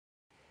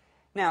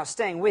Now,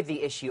 staying with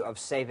the issue of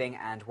saving,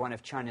 and one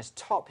of China's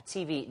top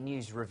TV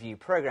news review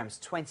programs,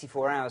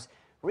 24 Hours,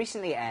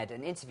 recently aired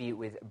an interview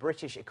with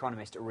British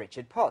economist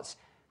Richard Potts.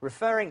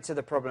 Referring to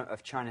the problem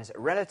of China's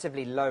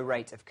relatively low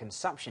rate of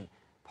consumption,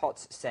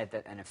 Potts said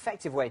that an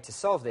effective way to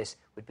solve this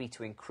would be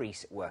to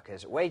increase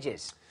workers'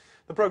 wages.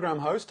 The programme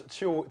host,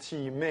 Chiu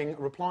Chi-ming,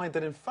 replied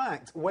that in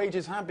fact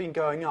wages have been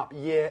going up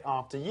year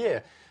after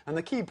year, and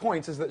the key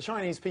point is that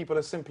Chinese people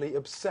are simply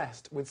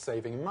obsessed with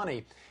saving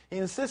money. He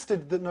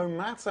insisted that no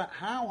matter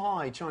how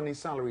high Chinese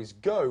salaries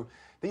go,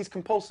 these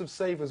compulsive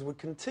savers would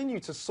continue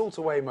to salt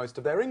away most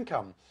of their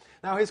income.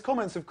 Now, his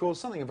comments have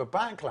caused something of a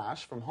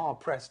backlash from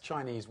hard-pressed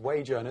Chinese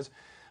wage earners,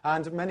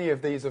 and many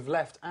of these have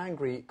left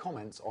angry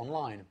comments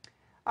online.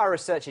 Our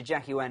researcher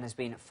Jackie Wen has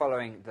been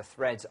following the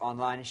threads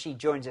online, and she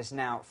joins us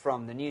now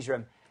from the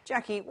newsroom.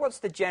 Jackie, what's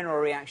the general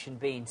reaction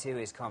been to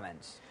his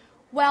comments?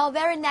 Well,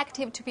 very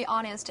negative, to be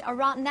honest.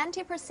 Around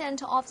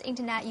 90% of the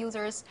internet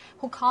users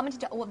who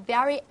commented were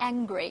very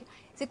angry.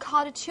 They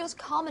called Chiu's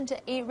comment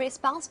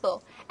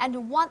irresponsible,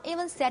 and one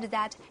even said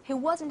that he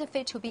wasn't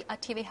fit to be a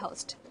TV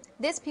host.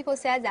 These people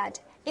said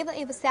that even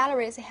if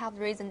salaries have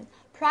risen,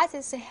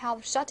 prices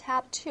have shot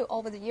up too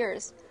over the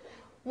years.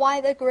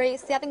 While they agree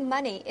saving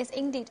money is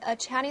indeed a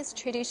Chinese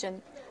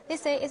tradition, they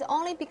say it's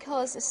only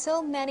because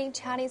so many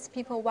Chinese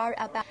people worry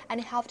about and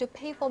have to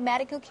pay for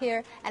medical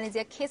care and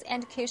their kids'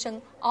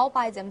 education all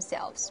by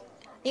themselves.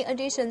 In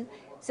addition,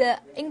 the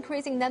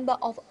increasing number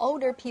of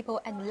older people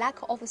and lack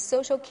of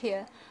social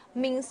care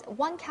means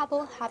one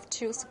couple have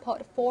to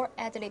support 4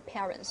 elderly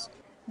parents.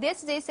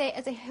 This, they say,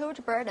 is a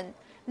huge burden,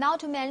 not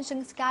to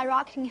mention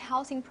skyrocketing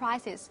housing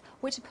prices,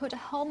 which put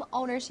home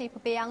ownership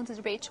beyond the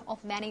reach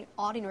of many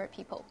ordinary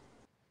people.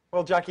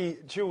 Well, Jackie,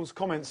 Chiu's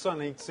comments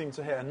certainly seem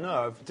to hit a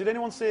nerve. Did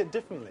anyone see it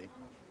differently?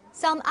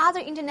 Some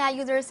other internet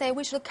users say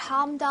we should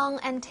calm down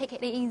and take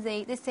it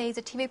easy. They say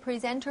the TV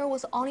presenter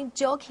was only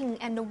joking,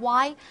 and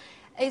why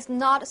is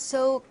not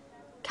so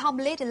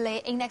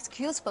completely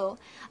inexcusable.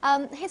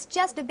 He's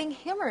just being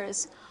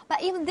humorous.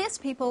 But even these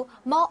people,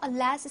 more or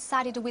less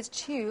sided with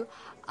Chiu,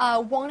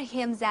 warned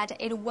him that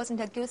it wasn't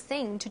a good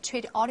thing to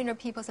treat ordinary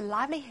people's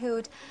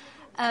livelihood,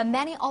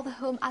 many of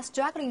whom are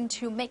struggling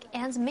to make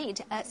ends meet,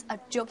 as a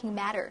joking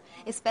matter,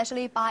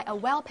 especially by a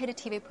well-paid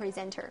TV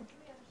presenter.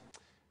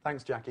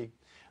 Thanks, Jackie.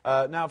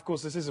 Now, of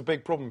course, this is a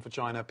big problem for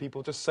China.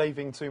 People just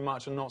saving too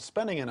much and not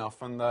spending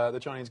enough, and the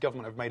Chinese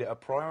government have made it a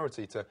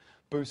priority to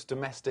boost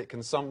domestic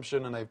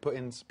consumption, and they've put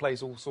in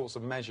place all sorts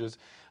of measures.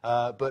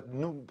 But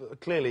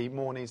clearly,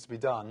 more needs to be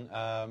done,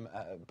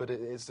 but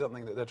it's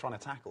something that they're trying to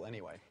tackle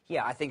anyway.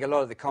 Yeah, I think a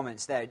lot of the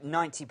comments there,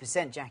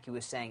 90%, Jackie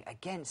was saying,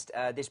 against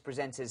this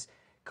presenter's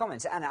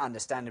comments, and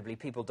understandably,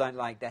 people don't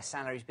like their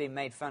salaries being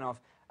made fun of,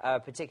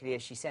 particularly,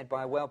 as she said,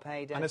 by a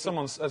well-paid... and as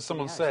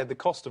someone said, the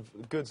cost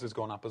of goods has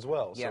gone up as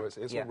well, so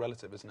it's all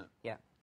relative, isn't it? Yeah.